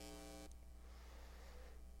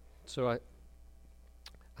So I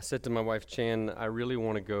said to my wife, Chan, I really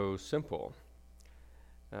want to go simple,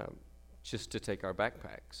 just to take our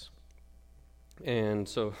backpacks. And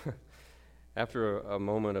so after a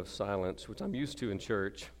moment of silence, which I'm used to in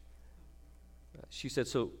church, she said,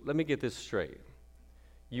 so let me get this straight.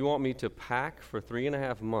 You want me to pack for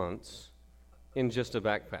 3.5 months in just a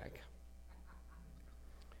backpack?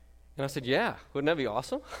 And I said, yeah, wouldn't that be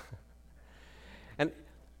awesome? And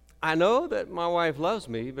I know that my wife loves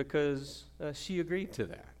me because she agreed to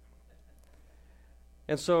that.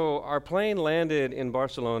 And so our plane landed in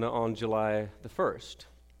Barcelona on July the 1st.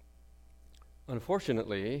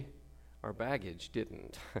 Unfortunately, our baggage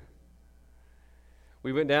didn't.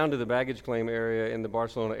 We went down to the baggage claim area in the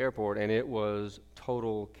Barcelona airport, and it was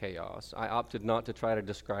total chaos. I opted not to try to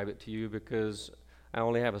describe it to you because I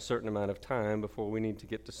only have a certain amount of time before we need to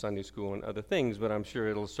get to Sunday school and other things, but I'm sure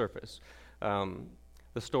it'll surface.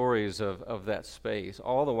 The stories of that space.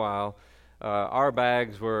 All the while, our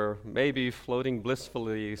bags were maybe floating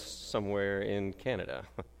blissfully somewhere in Canada.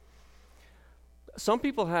 Some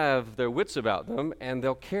people have their wits about them, and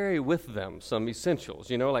they'll carry with them some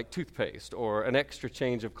essentials, like toothpaste or an extra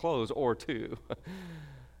change of clothes or two.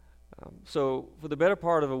 So for the better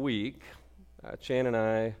part of a week, Chan and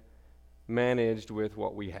I managed with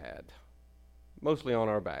what we had, mostly on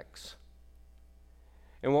our backs.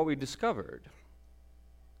 And what we discovered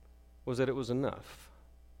was that it was enough.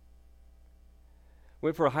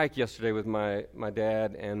 Went for a hike yesterday with my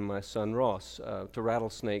dad and my son Ross to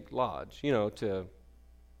Rattlesnake Lodge.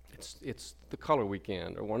 It's the color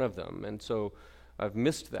weekend or one of them, and so I've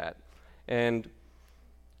missed that. And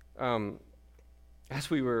as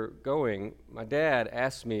we were going, my dad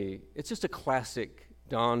asked me. It's just a classic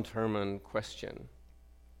Don Terman question.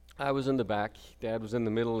 I was in the back, Dad was in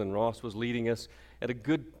the middle, and Ross was leading us at a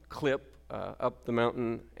good clip up the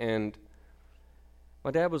mountain. And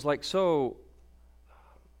my dad was like, "So,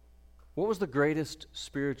 what was the greatest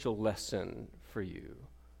spiritual lesson for you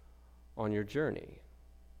on your journey?"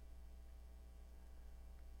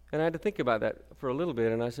 And I had to think about that for a little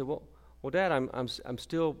bit, and I said, well, Dad, I'm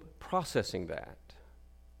still processing that.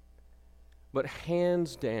 But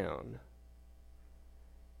hands down,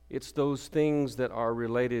 it's those things that are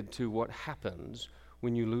related to what happens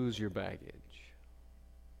when you lose your baggage.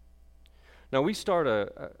 Now, we start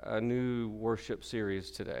a new worship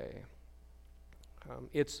series today.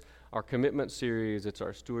 It's our commitment series, it's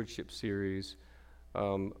our stewardship series,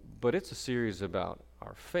 but it's a series about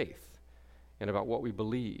our faith and about what we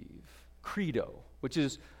believe. Credo, which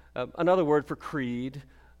is another word for creed,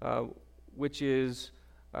 which is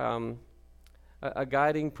a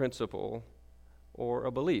guiding principle or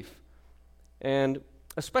a belief. And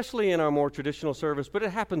especially in our more traditional service, but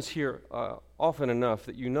it happens here often enough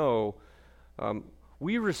that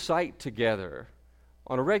we recite together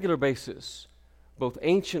on a regular basis both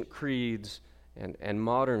ancient creeds and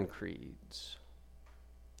modern creeds.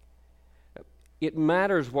 It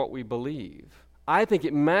matters what we believe. I think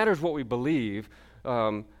it matters what we believe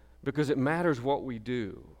because it matters what we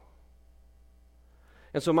do.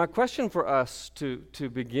 And so my question for us to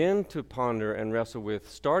begin to ponder and wrestle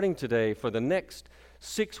with, starting today for the next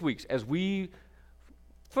 6 weeks, as we,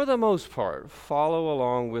 for the most part, follow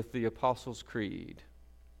along with the Apostles' Creed.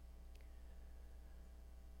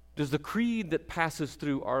 Does the creed that passes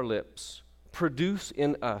through our lips produce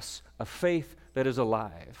in us a faith that is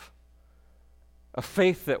alive? A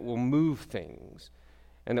faith that will move things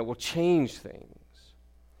and that will change things?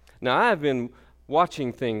 Now, I've been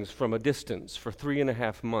watching things from a distance for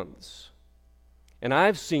 3.5 months, and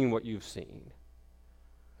I've seen what you've seen.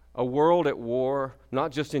 A world at war,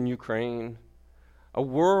 not just in Ukraine. A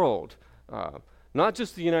world, not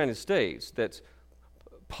just the United States, that's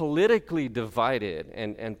politically divided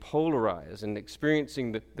and polarized and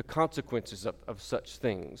experiencing the consequences of such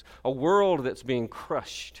things. A world that's being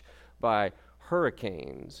crushed by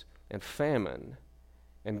hurricanes and famine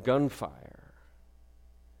and gunfire.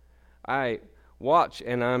 I watch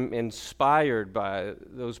and I'm inspired by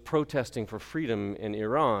those protesting for freedom in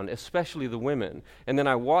Iran, especially the women. And then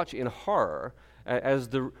I watch in horror as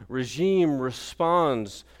the regime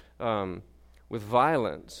responds with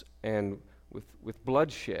violence and with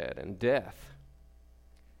bloodshed and death.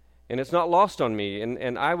 And it's not lost on me,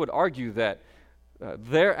 and I would argue that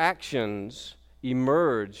their actions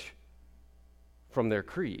emerge from their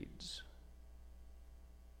creeds.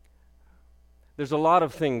 There's a lot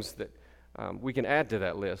of things that we can add to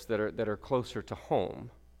that list that are closer to home,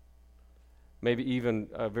 maybe even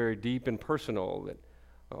very deep and personal that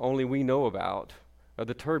only we know about.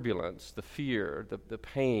 The turbulence, the fear, the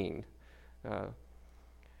pain.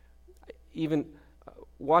 Even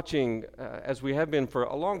watching, as we have been for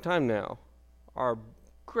a long time now, our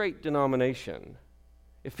great denomination.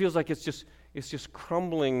 It feels like it's just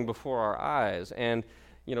crumbling before our eyes. And,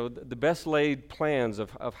 the best laid plans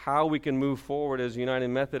of how we can move forward as United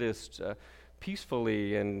Methodists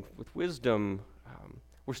peacefully and with wisdom,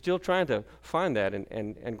 we're still trying to find that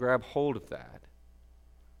and grab hold of that.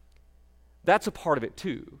 That's a part of it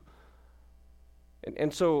too.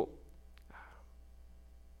 And so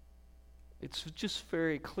it's just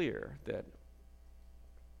very clear that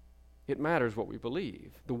it matters what we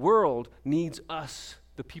believe. The world needs us,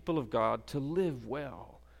 the people of God, to live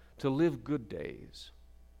well, to live good days.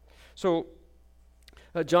 So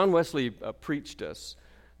John Wesley preached us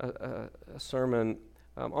a sermon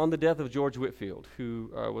on the death of George Whitefield, who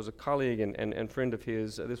was a colleague and friend of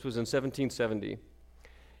his. This was in 1770.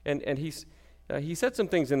 And he said some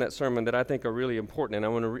things in that sermon that I think are really important, and I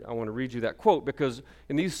want to read you that quote, because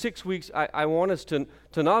in these 6 weeks, I want us to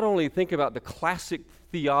not only think about the classic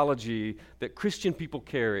theology that Christian people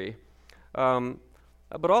carry,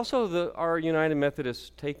 but also our United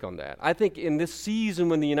Methodist take on that. I think in this season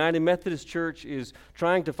when the United Methodist Church is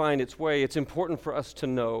trying to find its way, it's important for us to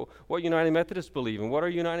know what United Methodists believe and what our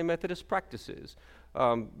United Methodist practices,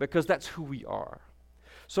 because that's who we are.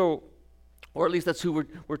 So, or at least that's who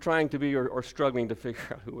we're trying to be or struggling to figure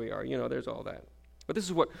out who we are. There's all that. But this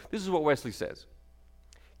is what Wesley says.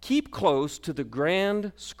 Keep close to the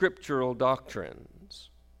grand scriptural doctrines.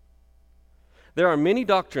 There are many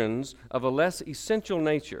doctrines of a less essential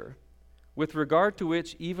nature, with regard to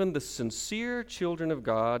which even the sincere children of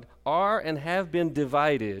God are and have been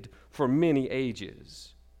divided for many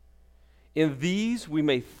ages. In these we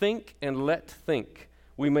may think and let think.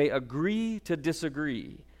 We may agree to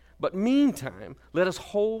disagree. But meantime, let us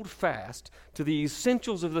hold fast to the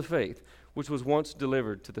essentials of the faith, which was once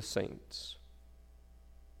delivered to the saints.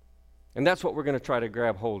 And that's what we're going to try to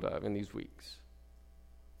grab hold of in these weeks.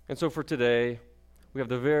 And so for today, we have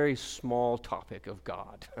the very small topic of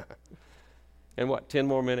God. And 10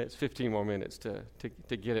 more minutes, 15 more minutes to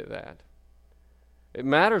get at that. It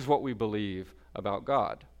matters what we believe about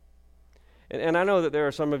God. And I know that there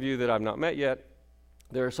are some of you that I've not met yet.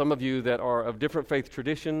 There are some of you that are of different faith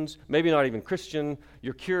traditions, maybe not even Christian.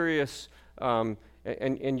 You're curious, and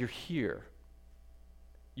you're here.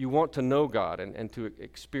 You want to know God and to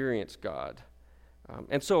experience God.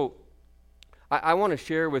 And so I want to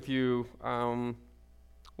share with you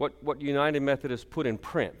what United Methodists put in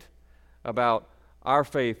print about our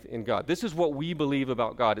faith in God. This is what we believe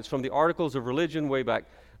about God. It's from the Articles of Religion way back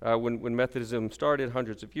when Methodism started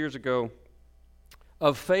hundreds of years ago,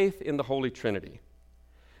 of faith in the Holy Trinity.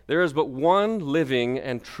 There is but one living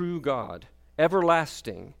and true God,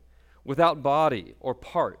 everlasting, without body or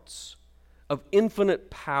parts, of infinite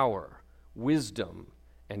power, wisdom,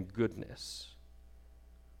 and goodness,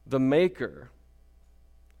 the maker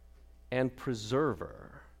and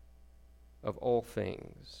preserver of all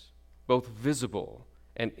things, both visible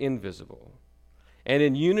and invisible. And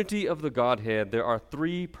in unity of the Godhead, there are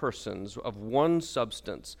three persons of one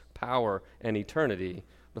substance, power, and eternity,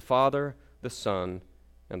 the Father, the Son,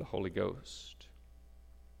 and the Holy Ghost.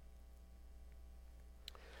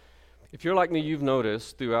 If you're like me, you've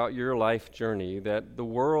noticed throughout your life journey that the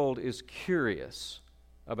world is curious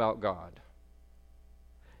about God.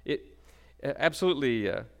 It absolutely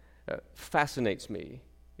fascinates me.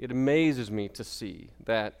 It amazes me to see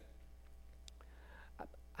that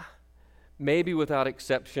maybe without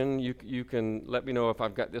exception, you can let me know if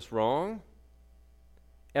I've got this wrong.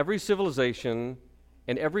 Every civilization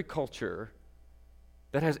and every culture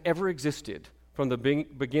that has ever existed from the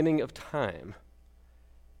beginning of time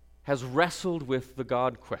has wrestled with the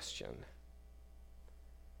God question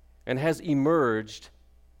and has emerged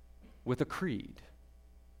with a creed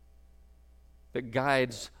that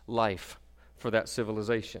guides life for that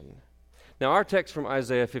civilization. Now, our text from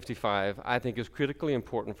Isaiah 55, I think, is critically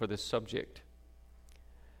important for this subject.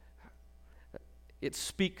 It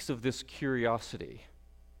speaks of this curiosity,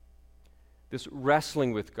 this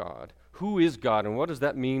wrestling with God. Who is God, and what does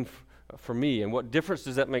that mean for me, and what difference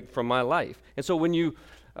does that make from my life? And so when you,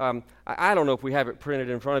 I don't know if we have it printed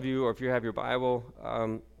in front of you or if you have your Bible,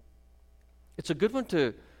 it's a good one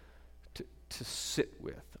to sit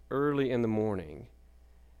with early in the morning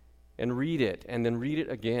and read it, and then read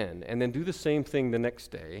it again, and then do the same thing the next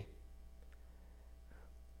day.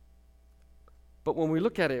 But when we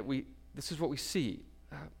look at it, this is what we see.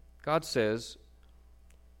 God says,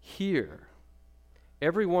 "Hear,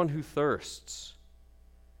 everyone who thirsts,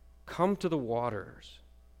 come to the waters.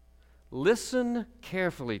 Listen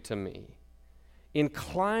carefully to me.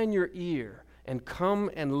 Incline your ear and come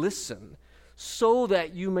and listen, so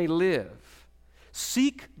that you may live.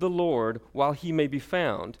 Seek the Lord while he may be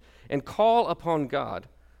found, and call upon God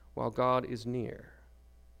while God is near.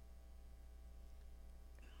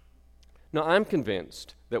 Now, I'm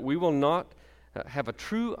convinced that we will not have a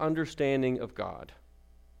true understanding of God.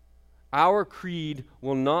 Our creed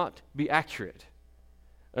will not be accurate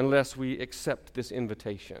unless we accept this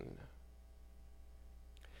invitation.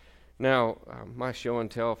 Now, my show and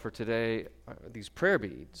tell for today are these prayer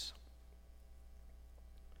beads.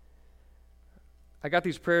 I got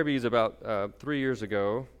these prayer beads about 3 years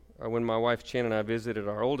ago when my wife Chen and I visited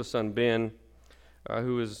our oldest son Ben,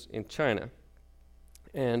 who is in China.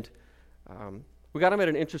 And we got him at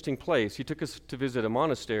an interesting place. He took us to visit a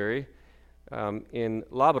monastery in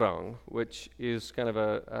Labrang, which is kind of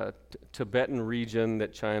a Tibetan region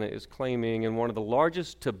that China is claiming, and one of the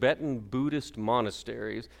largest Tibetan Buddhist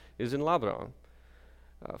monasteries is in Labrang.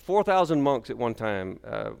 4,000 monks at one time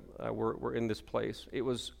were in this place. It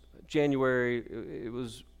was January. It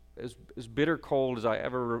was as bitter cold as I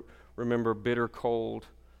ever remember bitter cold.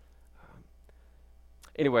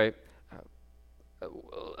 Anyway,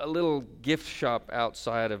 a little gift shop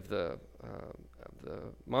outside of the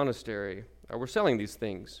monastery were selling these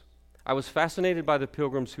things. I was fascinated by the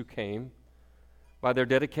pilgrims who came, by their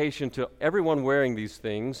dedication to everyone wearing these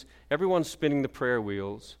things, everyone spinning the prayer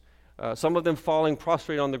wheels, some of them falling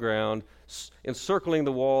prostrate on the ground, encircling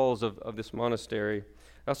the walls of this monastery.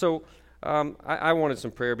 So I wanted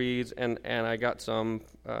some prayer beads, and I got some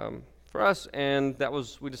for us, and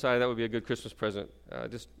we decided that would be a good Christmas present,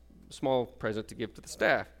 just a small present to give to the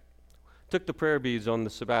staff. Took the prayer beads on the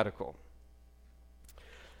sabbatical.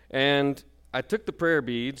 And I took the prayer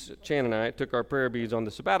beads, Chan and I took our prayer beads on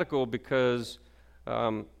the sabbatical because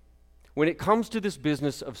when it comes to this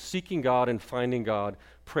business of seeking God and finding God,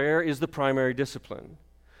 prayer is the primary discipline.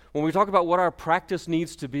 When we talk about what our practice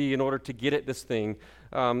needs to be in order to get at this thing,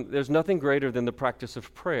 there's nothing greater than the practice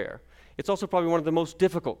of prayer. It's also probably one of the most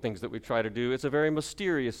difficult things that we try to do. It's a very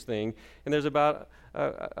mysterious thing, and there's about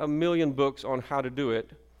a million books on how to do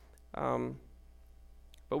it.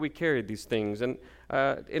 But we carried these things and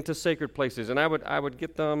into sacred places, and I would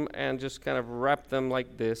get them and just kind of wrap them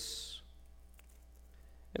like this,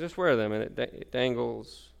 and just wear them, and it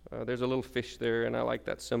dangles. There's a little fish there, and I like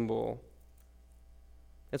that symbol.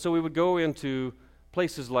 And so we would go into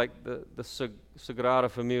places like the Sagrada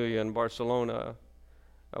Familia in Barcelona.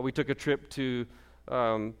 We took a trip to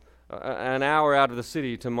an hour out of the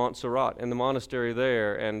city to Montserrat and the monastery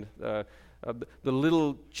there, and the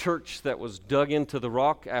little church that was dug into the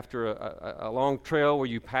rock after a long trail where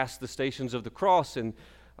you pass the Stations of the Cross, and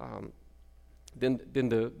then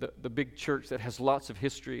the big church that has lots of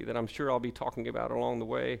history that I'm sure I'll be talking about along the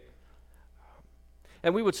way.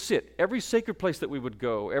 And we would sit, every sacred place that we would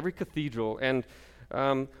go, every cathedral, and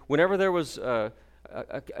whenever there was a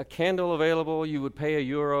candle available, you would pay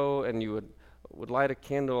 €1, and you would light a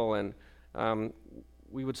candle, and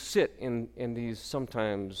we would sit in these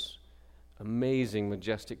sometimes amazing,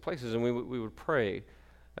 majestic places, and we would pray.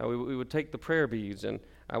 We would take the prayer beads, and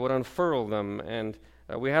I would unfurl them, and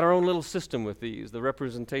we had our own little system with these, the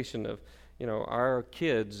representation of, our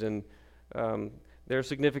kids and their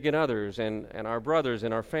significant others, and our brothers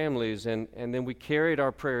and our families, and then we carried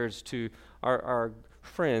our prayers to our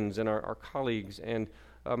friends and our colleagues, and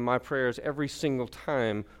my prayers every single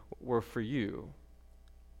time were for you.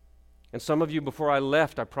 And some of you, before I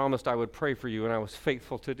left, I promised I would pray for you, and I was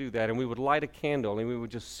faithful to do that. And we would light a candle, and we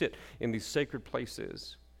would just sit in these sacred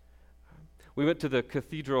places. We went to the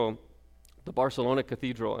cathedral, the Barcelona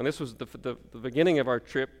Cathedral, and this was the beginning of our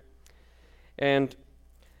trip. And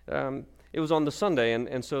it was on the Sunday,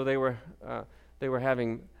 and so they were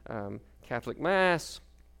having Catholic Mass,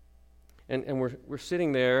 and we're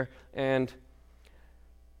sitting there, and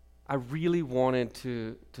I really wanted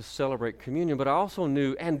to celebrate communion, but I also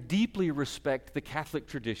knew and deeply respect the Catholic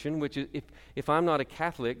tradition, which is if I'm not a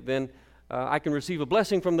Catholic, then I can receive a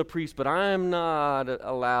blessing from the priest, but I'm not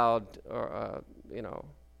allowed,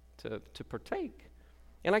 to partake.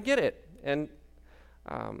 And I get it, and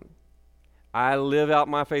I live out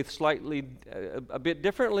my faith slightly, a bit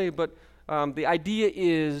differently, but the idea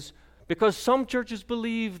is because some churches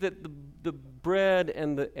believe that the bread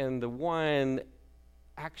and the wine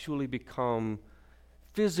actually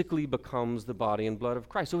physically becomes the body and blood of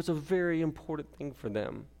Christ. So it's a very important thing for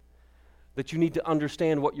them that you need to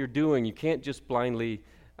understand what you're doing. You can't just blindly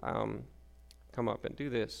come up and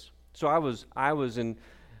do this. So I was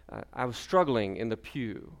struggling in the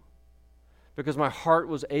pew because my heart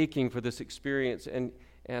was aching for this experience, and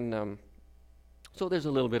so there's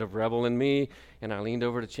a little bit of rebel in me, and I leaned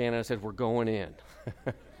over to Chan and I said, "We're going in."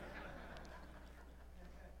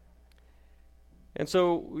 And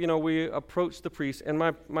so, we approach the priest, and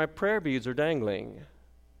my prayer beads are dangling.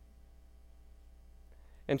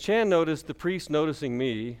 And Chan noticed the priest noticing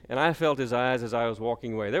me, and I felt his eyes as I was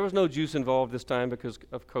walking away. There was no juice involved this time because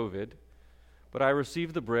of COVID, but I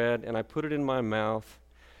received the bread, and I put it in my mouth,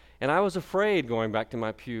 and I was afraid going back to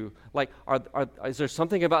my pew. Like, is there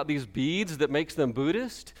something about these beads that makes them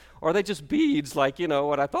Buddhist? Or are they just beads like,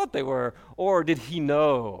 what I thought they were? Or did he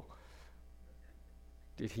know?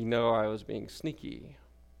 Did he know I was being sneaky?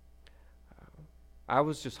 I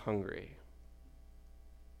was just hungry.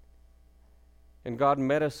 And God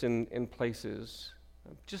met us in places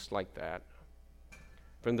just like that.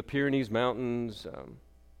 From the Pyrenees Mountains.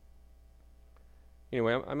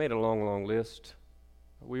 Anyway, I made a long, long list.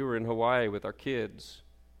 We were in Hawaii with our kids.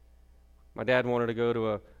 My dad wanted to go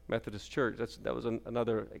to a Methodist church. That was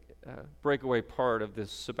another breakaway part of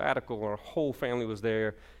this sabbatical. Our whole family was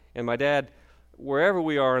there. And my dad, wherever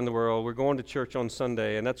we are in the world, we're going to church on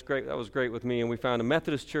Sunday, and that's great. That was great with me. And we found a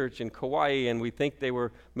Methodist church in Kauai, and we think they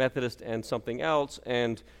were Methodist and something else,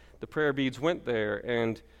 and the prayer beads went there.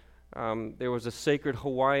 And there was a sacred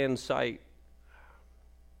Hawaiian site,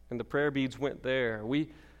 and the prayer beads went there. We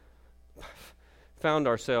found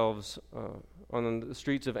ourselves on the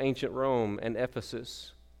streets of ancient Rome and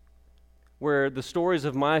Ephesus, where the stories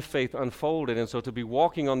of my faith unfolded. And so to be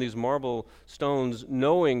walking on these marble stones,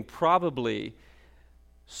 knowing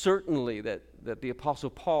certainly that the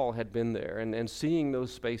Apostle Paul had been there, and seeing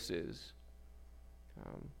those spaces,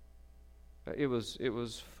 it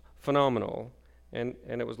was phenomenal, and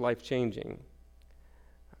it was life-changing.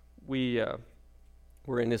 We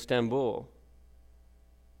were in Istanbul,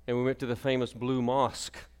 and we went to the famous Blue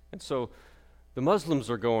Mosque. And so the Muslims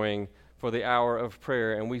are going for the hour of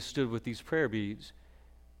prayer, and we stood with these prayer beads,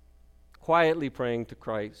 quietly praying to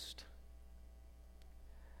Christ.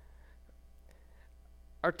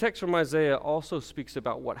 Our text from Isaiah also speaks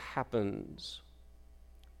about what happens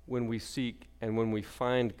when we seek and when we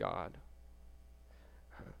find God.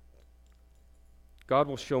 God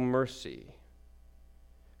will show mercy.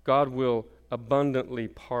 God will abundantly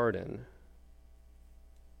pardon.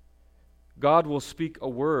 God will speak a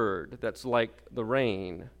word that's like the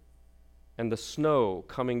rain and the snow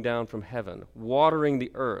coming down from heaven, watering the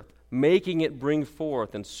earth, making it bring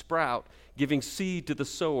forth and sprout, giving seed to the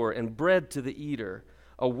sower and bread to the eater,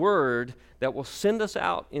 a word that will send us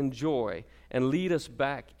out in joy and lead us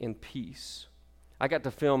back in peace. I got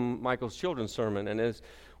to film Michael's children's sermon, and as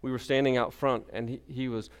we were standing out front, and he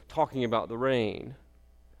was talking about the rain,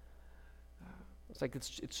 it's like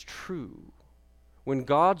it's true. When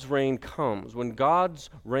God's rain comes, when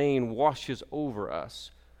God's rain washes over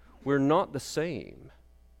us, we're not the same.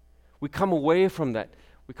 We come away from that.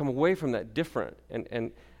 We come away from that different,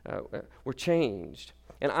 and we're changed.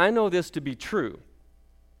 And I know this to be true.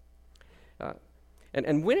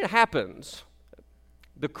 And when it happens,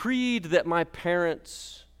 the creed that my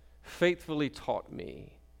parents faithfully taught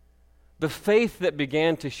me, the faith that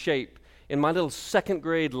began to shape in my little second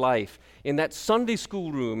grade life, in that Sunday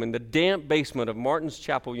school room in the damp basement of Martin's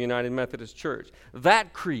Chapel United Methodist Church,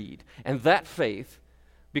 that creed and that faith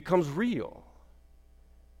becomes real.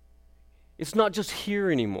 It's not just here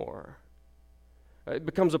anymore. It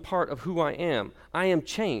becomes a part of who I am. I am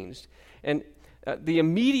changed. And the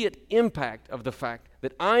immediate impact of the fact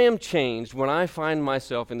that I am changed when I find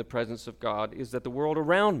myself in the presence of God is that the world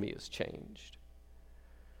around me is changed.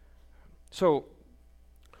 So,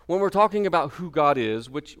 when we're talking about who God is,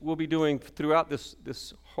 which we'll be doing throughout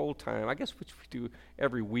this whole time, I guess which we do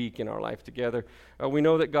every week in our life together, we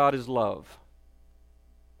know that God is love.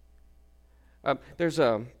 There's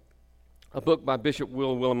a book by Bishop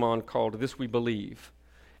Will Willimon called This We Believe.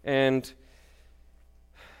 And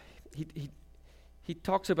he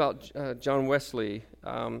talks about John Wesley,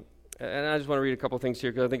 and I just want to read a couple of things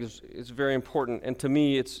here because I think it's very important. And to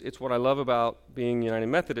me, it's what I love about being United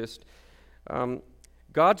Methodist.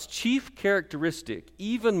 God's chief characteristic,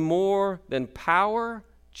 even more than power,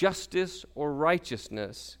 justice, or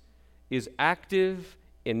righteousness, is active,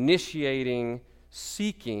 initiating,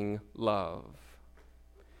 seeking love.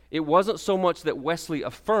 It wasn't so much that Wesley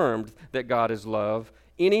affirmed that God is love.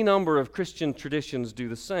 Any number of Christian traditions do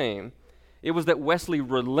the same. It was that Wesley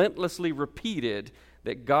relentlessly repeated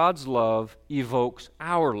that God's love evokes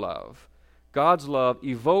our love. God's love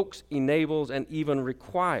evokes, enables, and even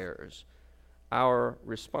requires our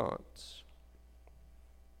response.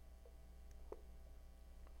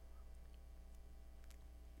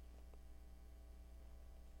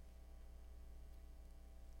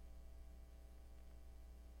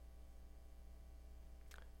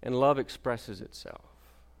 And love expresses itself.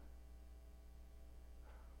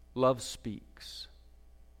 Love speaks.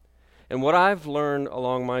 And what I've learned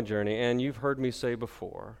along my journey, and you've heard me say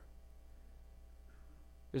before,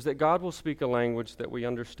 is that God will speak a language that we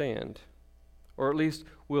understand, or at least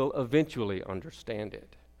will eventually understand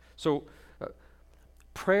it. So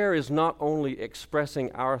prayer is not only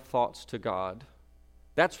expressing our thoughts to God.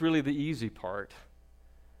 That's really the easy part.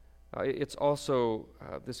 It's also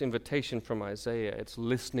this invitation from Isaiah. It's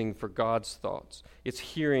listening for God's thoughts. It's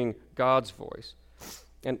hearing God's voice.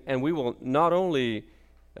 And we will not only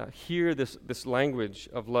hear this language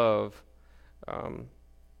of love,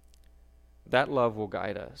 that love will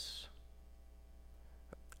guide us.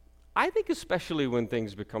 I think especially when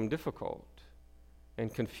things become difficult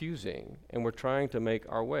and confusing and we're trying to make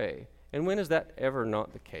our way. And when is that ever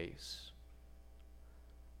not the case?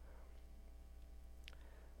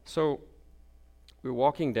 So we're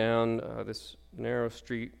walking down this narrow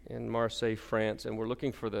street in Marseille, France, and we're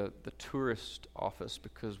looking for the tourist office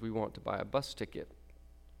because we want to buy a bus ticket.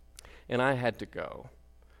 And I had to go.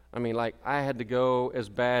 I mean, like, I had to go as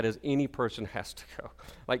bad as any person has to go.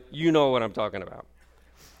 Like, you know what I'm talking about.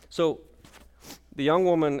 So the young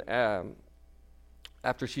woman,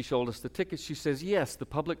 after she showed us the ticket, she says, yes, the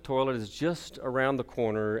public toilet is just around the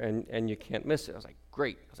corner and you can't miss it. I was like,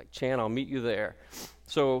 great. I was like, Chan, I'll meet you there.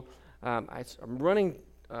 So I'm running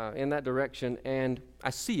in that direction and I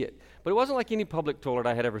see it. But it wasn't like any public toilet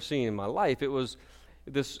I had ever seen in my life. It was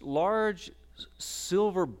this large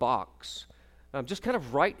silver box, just kind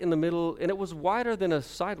of right in the middle, and it was wider than a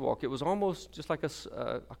sidewalk. It was almost just like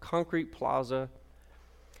a concrete plaza.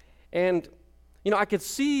 And, you know, I could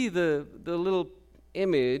see the little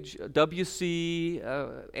image, WC,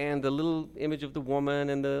 and the little image of the woman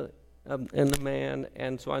and the man,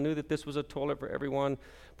 and so I knew that this was a toilet for everyone,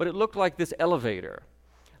 but it looked like this elevator,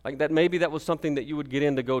 like that maybe that was something that you would get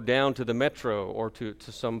in to go down to the metro or to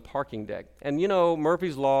some parking deck. And, you know,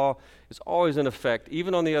 Murphy's Law is always in effect,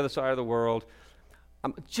 even on the other side of the world.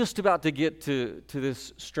 I'm just about to get to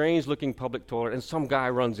this strange-looking public toilet, and some guy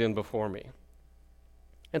runs in before me.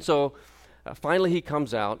 And so finally he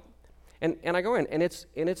comes out, and I go in, and it's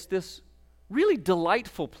this really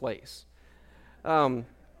delightful place. And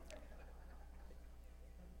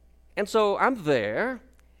so I'm there,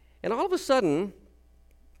 and all of a sudden,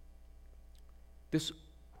 this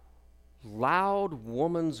loud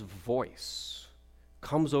woman's voice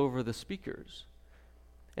comes over the speakers.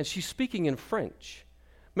 And she's speaking in French,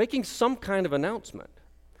 making some kind of announcement.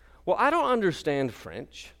 Well, I don't understand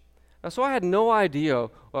French, so I had no idea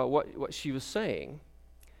what she was saying.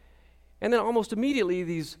 And then almost immediately,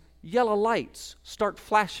 these yellow lights start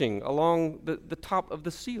flashing along the top of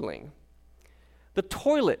the ceiling. The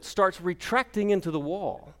toilet starts retracting into the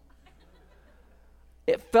wall.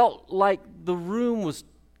 It felt like the room was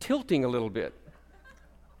tilting a little bit.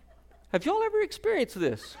 Have y'all ever experienced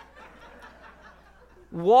this?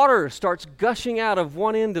 Water starts gushing out of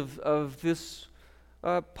one end of this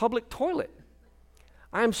public toilet.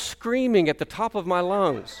 I'm screaming at the top of my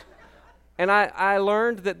lungs. And I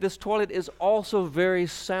learned that this toilet is also very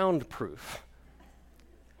soundproof.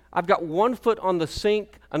 I've got one foot on the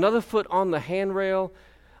sink, another foot on the handrail.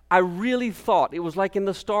 I really thought it was like in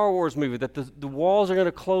the Star Wars movie that the walls are going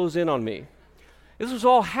to close in on me. This was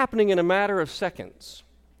all happening in a matter of seconds.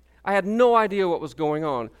 I had no idea what was going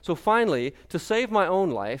on. So finally, to save my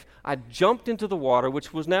own life, I jumped into the water,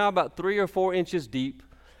 which was now about 3 or 4 inches deep.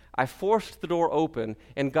 I forced the door open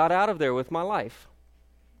and got out of there with my life.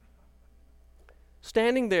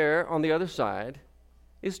 Standing there on the other side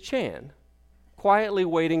is Chan, quietly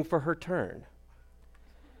waiting for her turn.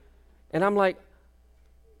 And I'm like,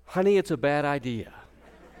 honey, it's a bad idea.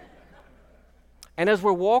 And as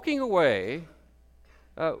we're walking away,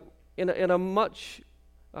 in a much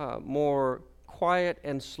more quiet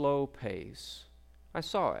and slow pace, I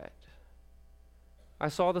saw it. I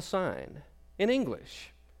saw the sign in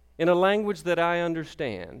English, in a language that I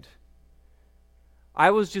understand.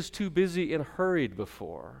 I was just too busy and hurried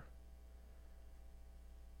before.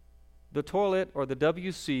 The toilet or the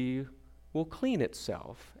WC will clean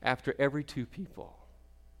itself after every 2 people.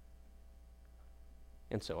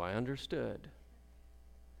 And so I understood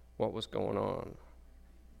what was going on.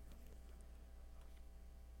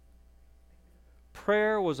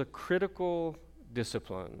 Prayer was a critical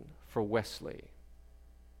discipline for Wesley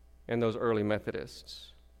and those early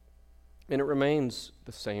Methodists, and it remains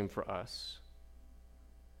the same for us.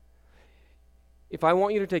 If I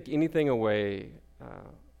want you to take anything away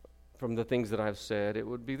from the things that I've said, it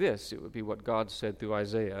would be this. It would be what God said through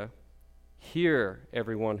Isaiah. Hear,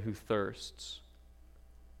 everyone who thirsts.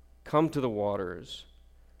 Come to the waters.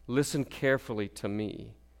 Listen carefully to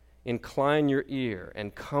me. Incline your ear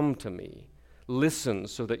and come to me. Listen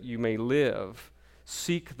so that you may live.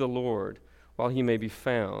 Seek the Lord while he may be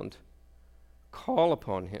found. Call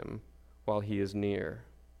upon him while he is near.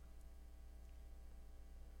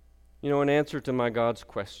 You know, in answer to my dad's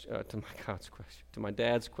question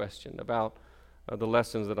about the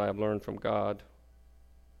lessons that I have learned from God,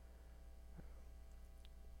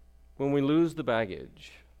 when we lose the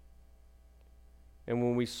baggage and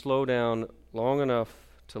when we slow down long enough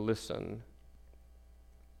to listen,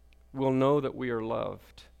 we'll know that we are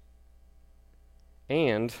loved,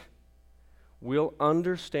 and we'll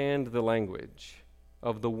understand the language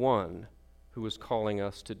of the one who is calling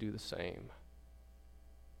us to do the same.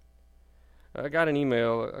 I got an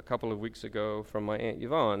email a couple of weeks ago from my Aunt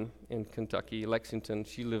Yvonne in Kentucky, Lexington.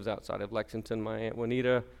 She lives outside of Lexington. My Aunt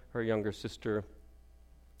Juanita, her younger sister,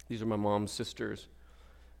 these are my mom's sisters,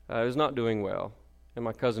 is not doing well. And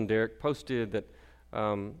my cousin Derek posted that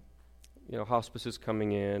hospice is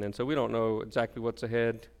coming in, and so we don't know exactly what's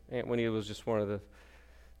ahead. Aunt Juanita was just one of the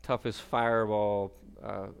toughest fireball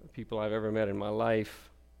people I've ever met in my life.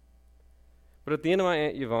 But at the end of my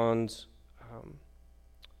Aunt Yvonne's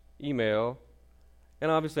email,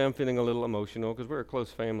 and obviously I'm feeling a little emotional because we're a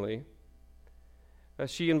close family,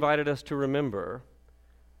 she invited us to remember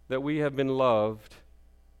that we have been loved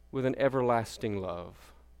with an everlasting love.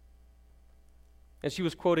 And she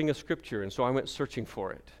was quoting a scripture, and so I went searching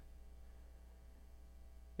for it.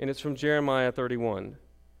 And it's from Jeremiah 31.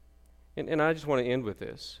 And I just want to end with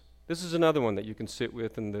this. This is another one that you can sit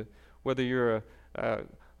with, whether you're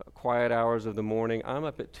quiet hours of the morning. I'm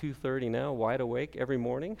up at 2:30 now, wide awake every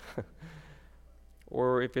morning.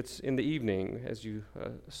 Or if it's in the evening as you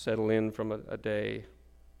settle in from a day,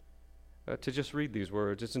 to just read these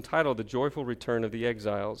words. It's entitled The Joyful Return of the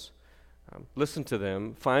Exiles. Listen to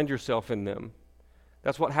them. Find yourself in them.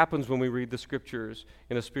 That's what happens when we read the scriptures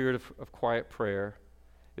in a spirit of quiet prayer,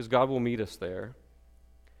 is God will meet us there.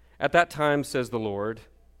 At that time, says the Lord,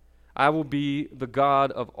 I will be the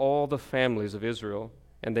God of all the families of Israel,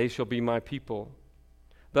 and they shall be my people.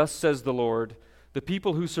 Thus says the Lord, the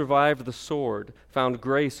people who survived the sword found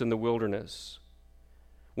grace in the wilderness.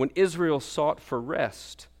 When Israel sought for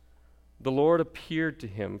rest, the Lord appeared to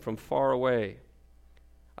him from far away.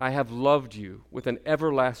 I have loved you with an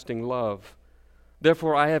everlasting love.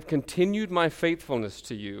 Therefore I have continued my faithfulness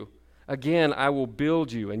to you. Again I will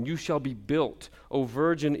build you, and you shall be built, O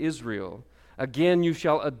virgin Israel. Again you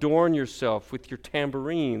shall adorn yourself with your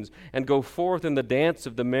tambourines, and go forth in the dance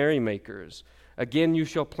of the merrymakers. Again you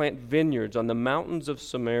shall plant vineyards on the mountains of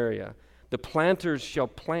Samaria. The planters shall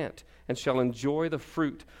plant and shall enjoy the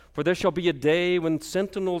fruit. For there shall be a day when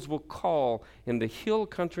sentinels will call in the hill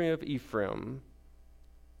country of Ephraim,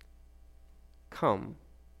 come,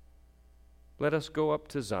 let us go up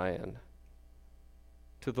to Zion,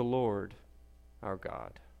 to the Lord our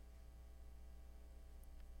God.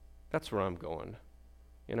 That's where I'm going,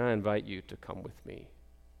 and I invite you to come with me.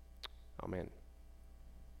 Amen.